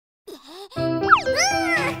Subscribe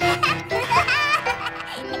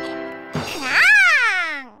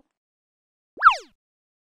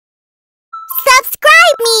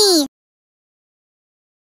me!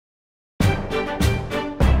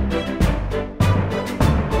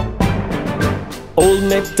 Old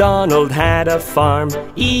MacDonald had a farm,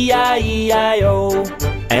 E-I-E-I-O.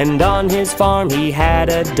 And on his farm he had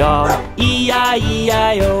a dog,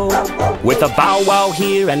 E-I-E-I-O. With a bow wow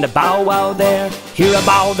here and a bow wow there, here a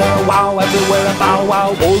bow, there a wow, everywhere a bow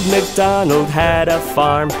wow. Old MacDonald had a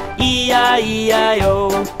farm, E-I-E-I-O.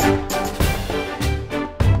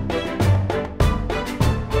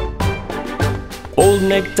 Old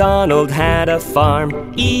MacDonald had a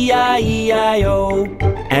farm, E-I-E-I-O.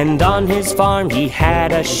 And on his farm he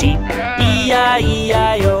had a sheep,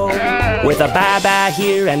 E-I-E-I-O. With a ba-ba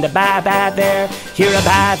here and a ba-ba there, here a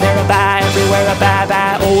ba, there a ba, everywhere a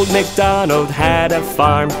ba-ba. Old MacDonald had a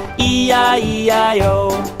farm,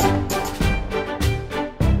 E-I-E-I-O.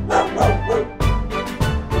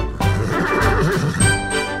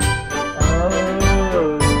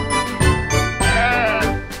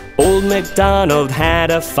 Old MacDonald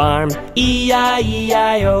had a farm,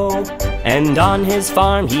 E-I-E-I-O. And on his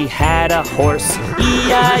farm he had a horse,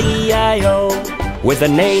 E-I-E-I-O. With a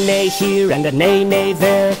neigh-neigh here and a neigh-neigh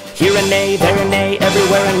there, here a neigh, there a neigh,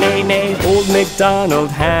 everywhere a neigh-neigh. Old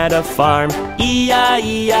MacDonald had a farm,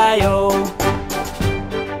 E-I-E-I-O.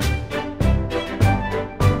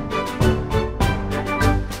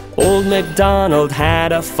 Old MacDonald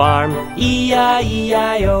had a farm,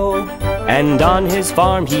 E-I-E-I-O. And on his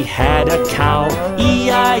farm he had a cow,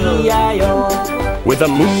 E-I-E-I-O. With a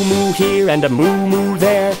moo-moo here and a moo-moo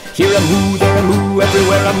there, here a moo, there a moo,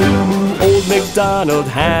 everywhere a moo-moo. Old MacDonald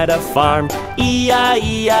had a farm,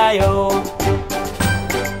 E-I-E-I-O.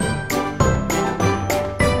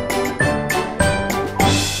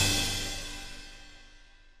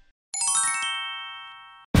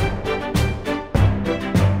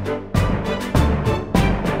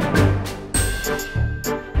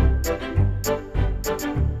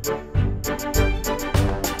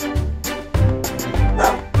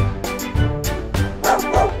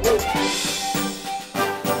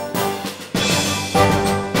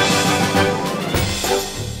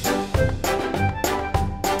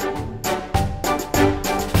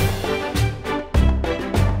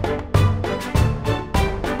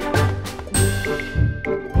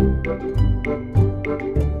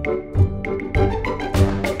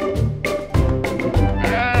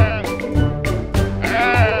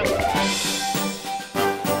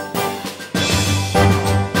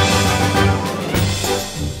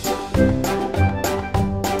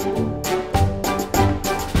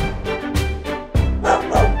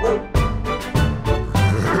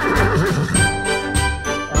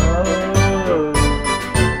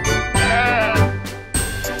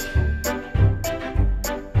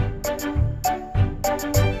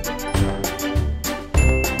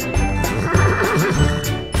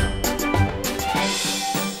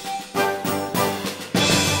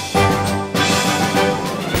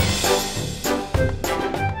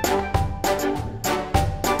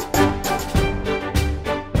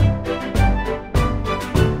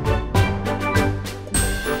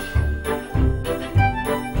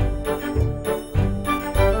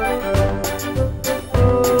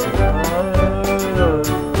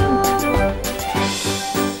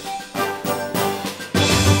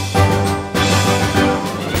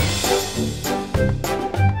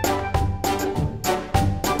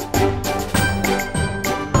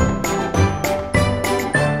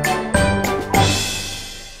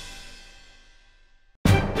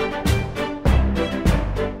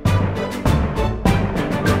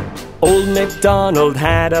 Old MacDonald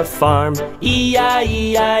had a farm,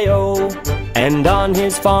 E-I-E-I-O. And on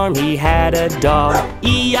his farm he had a dog,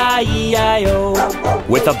 E-I-E-I-O.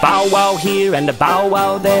 With a bow wow here and a bow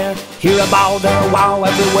wow there, here a bow, there a wow,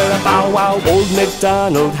 everywhere a bow wow. Old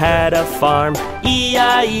MacDonald had a farm,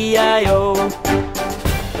 E-I-E-I-O.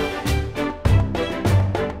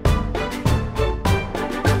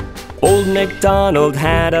 Old MacDonald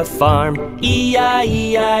had a farm,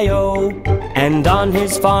 E-I-E-I-O. And on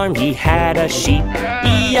his farm he had a sheep,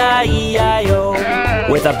 E-I-E-I-O.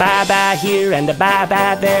 With a ba-ba here and a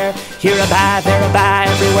ba-ba there, here a ba, there a ba,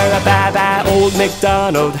 everywhere a ba-ba. Old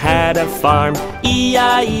MacDonald had a farm,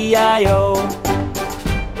 E-I-E-I-O.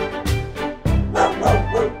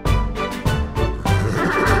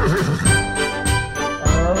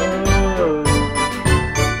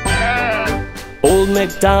 Old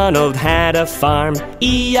MacDonald had a farm,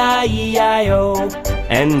 E-I-E-I-O.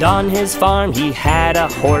 And on his farm he had a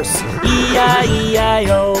horse,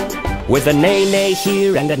 E-I-E-I-O. With a neigh-neigh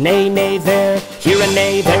here and a neigh-neigh there, here a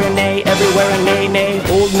neigh, there a neigh, everywhere a neigh-neigh.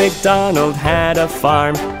 Old MacDonald had a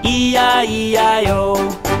farm, E-I-E-I-O.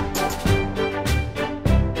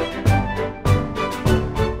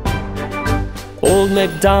 Old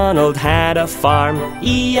MacDonald had a farm,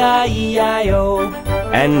 E-I-E-I-O.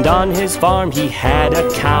 And on his farm he had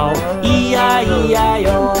a cow,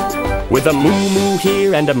 E-I-E-I-O. With a moo-moo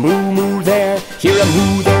here and a moo-moo there, here a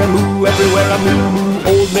moo, there a moo, everywhere a moo-moo.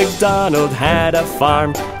 Old MacDonald had a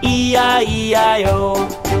farm, E-I-E-I-O.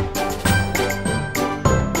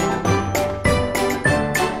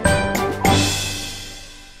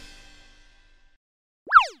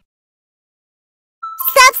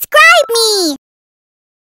 Subscribe me!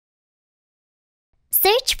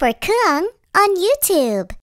 Search for Kuang on YouTube.